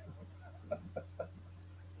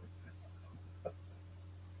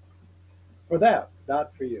 For them,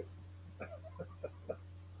 not for you.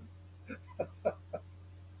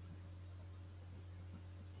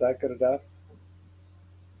 Is that good enough?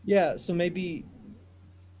 Yeah, so maybe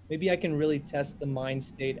I can really test the mind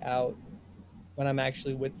state out when I'm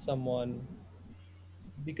actually with someone,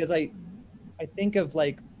 because I think of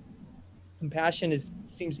like compassion is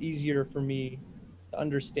seems easier for me to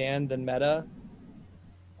understand than meta,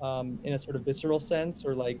 in a sort of visceral sense,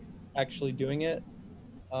 or like actually doing it.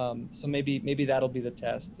 So maybe that'll be the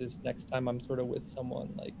test, is next time I'm sort of with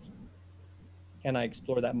someone, like, can I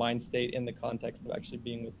explore that mind state in the context of actually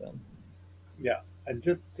being with them? Yeah. And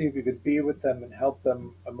just see if you could be with them and help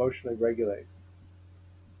them emotionally regulate.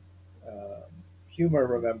 Uh, Humor,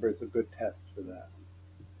 remember, is a good test for that.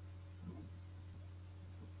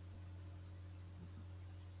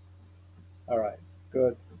 All right,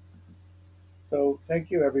 good. So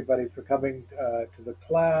thank you everybody for coming to the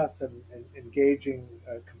class and engaging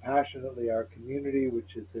compassionately our community,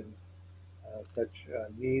 which is in such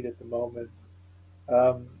need at the moment.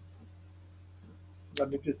 Um,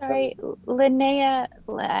 Let me just tell you, Sorry, Linnea,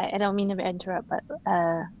 I don't mean to interrupt, but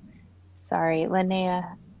sorry,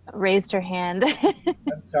 Linnea raised her hand.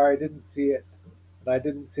 I'm sorry, I didn't see it, and I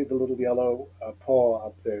didn't see the little yellow paw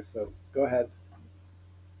up there. So go ahead.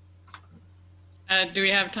 Do we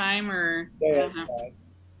have time or Yeah, I yeah, don't it's have? fine.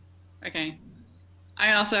 Okay.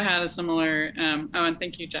 I also had a similar, oh, and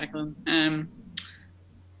thank you, Jacqueline.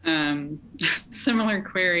 Um, similar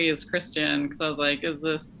query as Christian, because I was like, is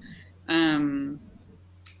this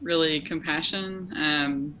really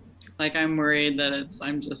compassion? Like I'm worried that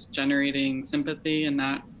I'm just generating sympathy and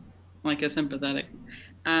not like a sympathetic.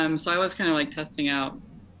 So I was kind of like testing out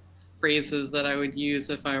phrases that I would use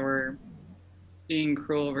if I were being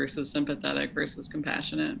cruel versus sympathetic versus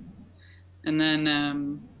compassionate. And then,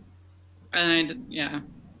 and I did, yeah,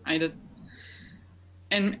 I did.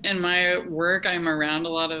 In my work, I'm around a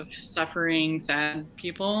lot of suffering, sad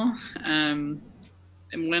people. And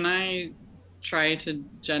when I try to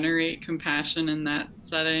generate compassion in that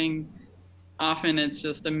setting, often it's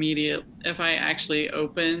just immediate. If I actually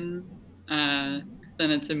open, then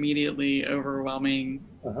it's immediately overwhelming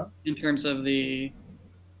Uh-huh. in terms of the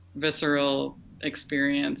visceral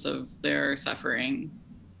experience of their suffering.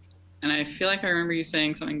 And I feel like I remember you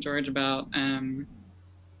saying something, George, about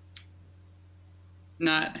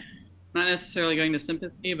not not necessarily going to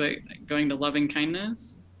sympathy, but going to loving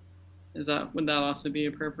kindness. Would that also be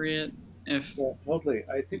appropriate? If Yeah, totally.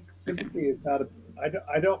 I think okay, sympathy is not a.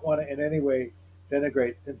 I don't want to in any way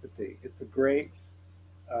denigrate sympathy. It's a great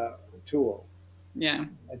tool, yeah,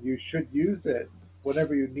 and you should use it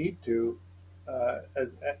whenever you need to.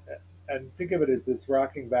 And think of it as this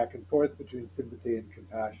rocking back and forth between sympathy and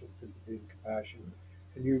compassion.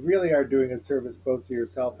 And you really are doing a service both to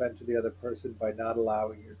yourself and to the other person by not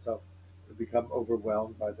allowing yourself to become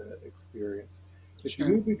overwhelmed by the experience. If sure,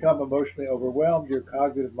 you become emotionally overwhelmed, your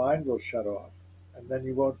cognitive mind will shut off, and then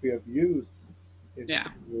you won't be of use yeah,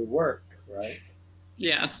 in your work, right?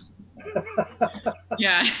 yes,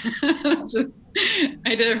 yeah. It's just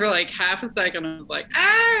I did it for like half a second. I was like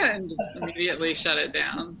and just immediately shut it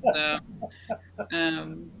down. So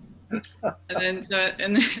and then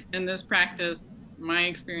in this practice, my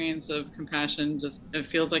experience of compassion just it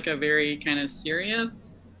feels like a very kind of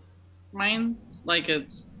serious mind, like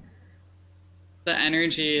it's the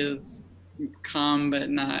energy is calm but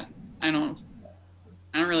not I don't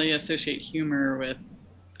really associate humor with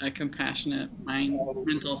a compassionate So,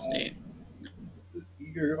 mental state.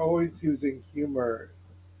 you're always using humor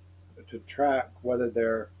to track whether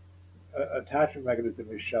their attachment mechanism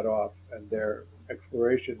is shut off and their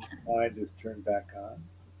exploration mind is turned back on.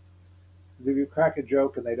 Because if you crack a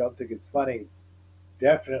joke and they don't think it's funny,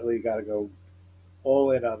 definitely got to go all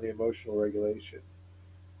in on the emotional regulation.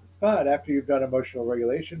 But after you've done emotional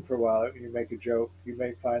regulation for a while, and you make a joke, you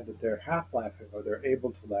may find that they're half laughing or they're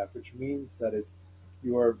able to laugh, which means that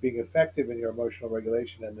you are being effective in your emotional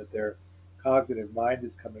regulation and that their cognitive mind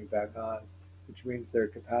is coming back on, which means their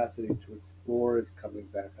capacity to explore is coming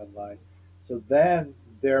back online. So then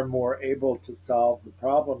they're more able to solve the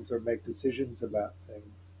problems or make decisions about things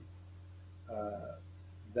uh,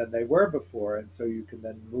 than they were before. And so you can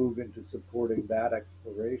then move into supporting that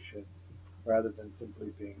exploration rather than simply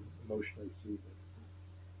being emotionally soothed.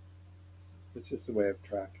 It's just a way of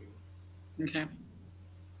tracking. Okay.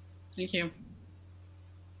 Thank you.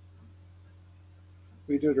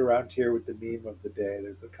 We do it around here with the meme of the day.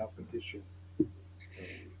 There's a competition. So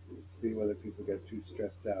see whether people get too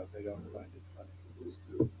stressed out. They don't find it funny.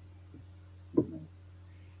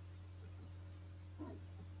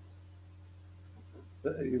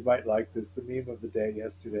 You might like this. The meme of the day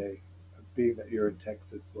yesterday, being that you're in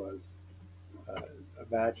Texas, was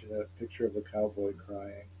imagine a picture of a cowboy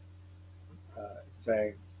crying,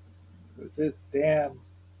 saying, "With this damn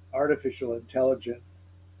artificial intelligence,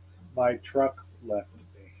 my truck left me."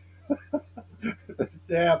 This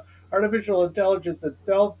damn artificial intelligence and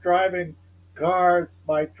self-driving cars,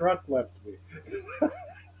 my truck left me.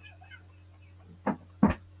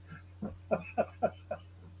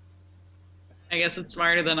 I guess it's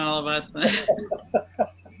smarter than all of us then.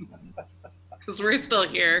 Because we're still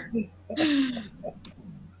here.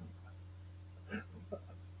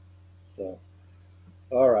 So,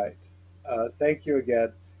 all right. Thank you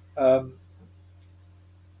again. Um,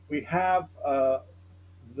 we have the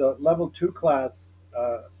level 2 class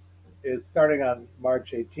is starting on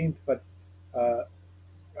March 18th, but uh,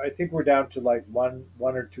 I think we're down to like one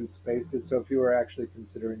or two spaces. So if you were actually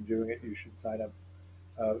considering doing it, you should sign up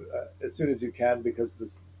as soon as you can because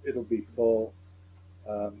it'll be full.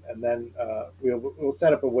 And then we'll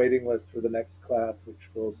set up a waiting list for the next class, which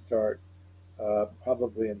will start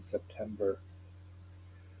probably in September.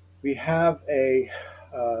 We have a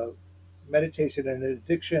meditation and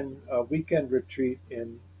addiction weekend retreat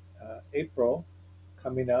in April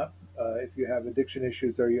coming up. If you have addiction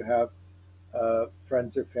issues or you have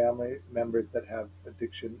friends or family members that have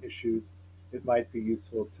addiction issues, it might be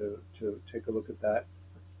useful to take a look at that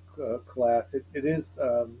class. It is,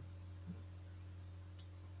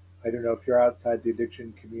 I don't know if you're outside the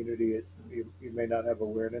addiction community, you may not have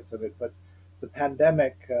awareness of it, but the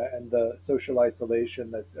pandemic and the social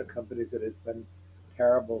isolation that accompanies it has been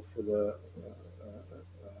terrible for the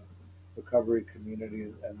recovery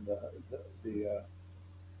community, and the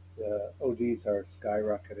ODs are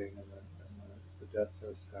skyrocketing and the deaths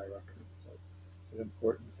are skyrocketing. So it's an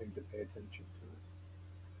important thing to pay attention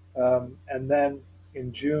to. And then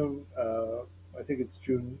in June, I think it's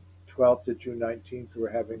June 12th to June 19th, we're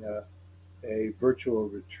having a virtual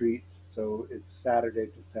retreat. So it's Saturday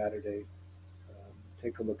to Saturday.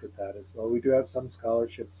 Take a look at that as well. We do have some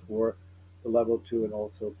scholarships for the level 2 and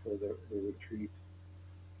also for the retreat.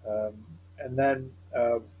 And then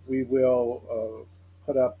we will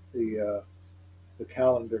put up the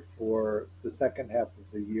calendar for the second half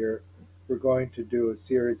of the year. We're going to do a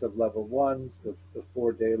series of level 1s, the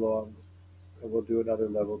 4-day longs, and we'll do another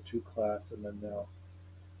level 2 class, and then there'll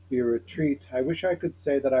be a retreat. I wish I could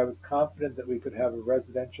say that I was confident that we could have a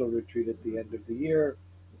residential retreat at the end of the year,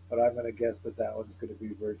 but I'm going to guess that that one's going to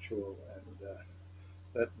be virtual, and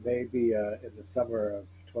that maybe in the summer of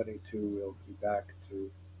 22 we'll be back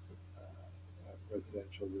to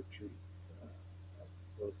residential retreats.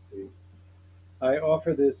 We'll see. I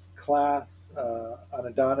offer this class on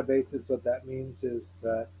a Dana basis. What that means is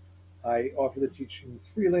that I offer the teachings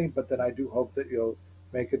freely, but then I do hope that you'll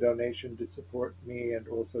make a donation to support me and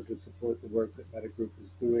also to support the work that Metagroup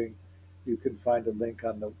is doing. You can find a link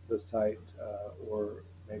on the site or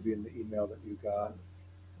maybe in the email that you got.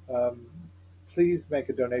 Please make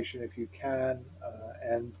a donation if you can,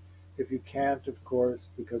 and if you can't, of course,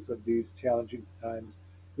 because of these challenging times,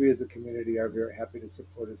 we as a community are very happy to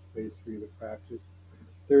support a space for you to practice.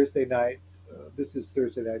 Thursday night, this is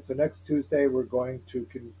Thursday night, so next Tuesday we're going to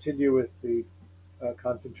continue with the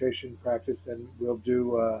concentration practice, and we'll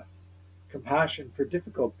do compassion for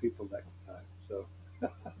difficult people next time. So I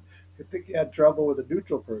think you had trouble with a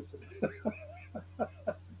neutral person.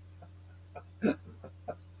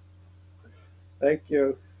 Thank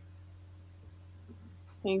you.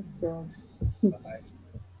 Thanks, George. Bye.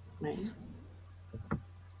 Right.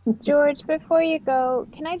 George, before you go,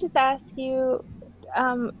 can I just ask you,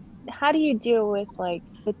 how do you deal with like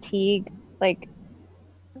fatigue, like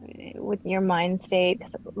with your mind state?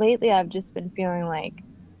 'Cause lately I've just been feeling like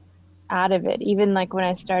out of it. Even like when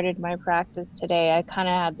I started my practice today, I kind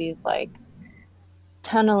of had these like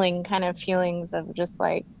tunneling kind of feelings of just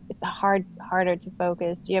like it's harder to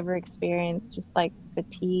focus. Do you ever experience just like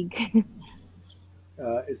fatigue?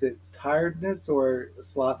 Is it tiredness or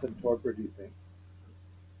sloth and torpor, do you think?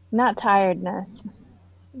 Not tiredness.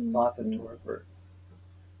 Sloth and torpor.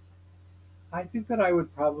 I think that I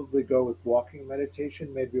would probably go with walking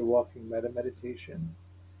meditation, maybe a walking meta meditation.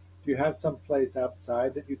 Do you have some place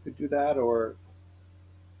outside that you could do that, or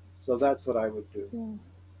so that's what I would do.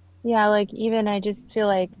 Yeah, like even I just feel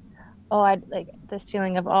like, oh, I like this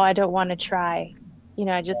feeling of, oh, I don't want to try.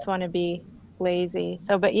 I just want to be lazy.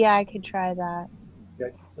 So, but yeah, I could try that. Yeah,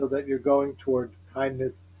 so that you're going toward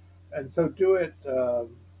kindness. And so do it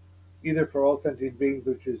either for all sentient beings,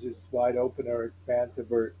 which is just wide open or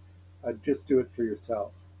expansive, or just do it for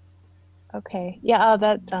yourself. Okay. Yeah, oh,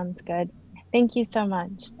 that sounds good. Thank you so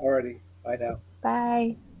much. Alrighty, bye now.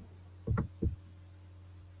 Bye.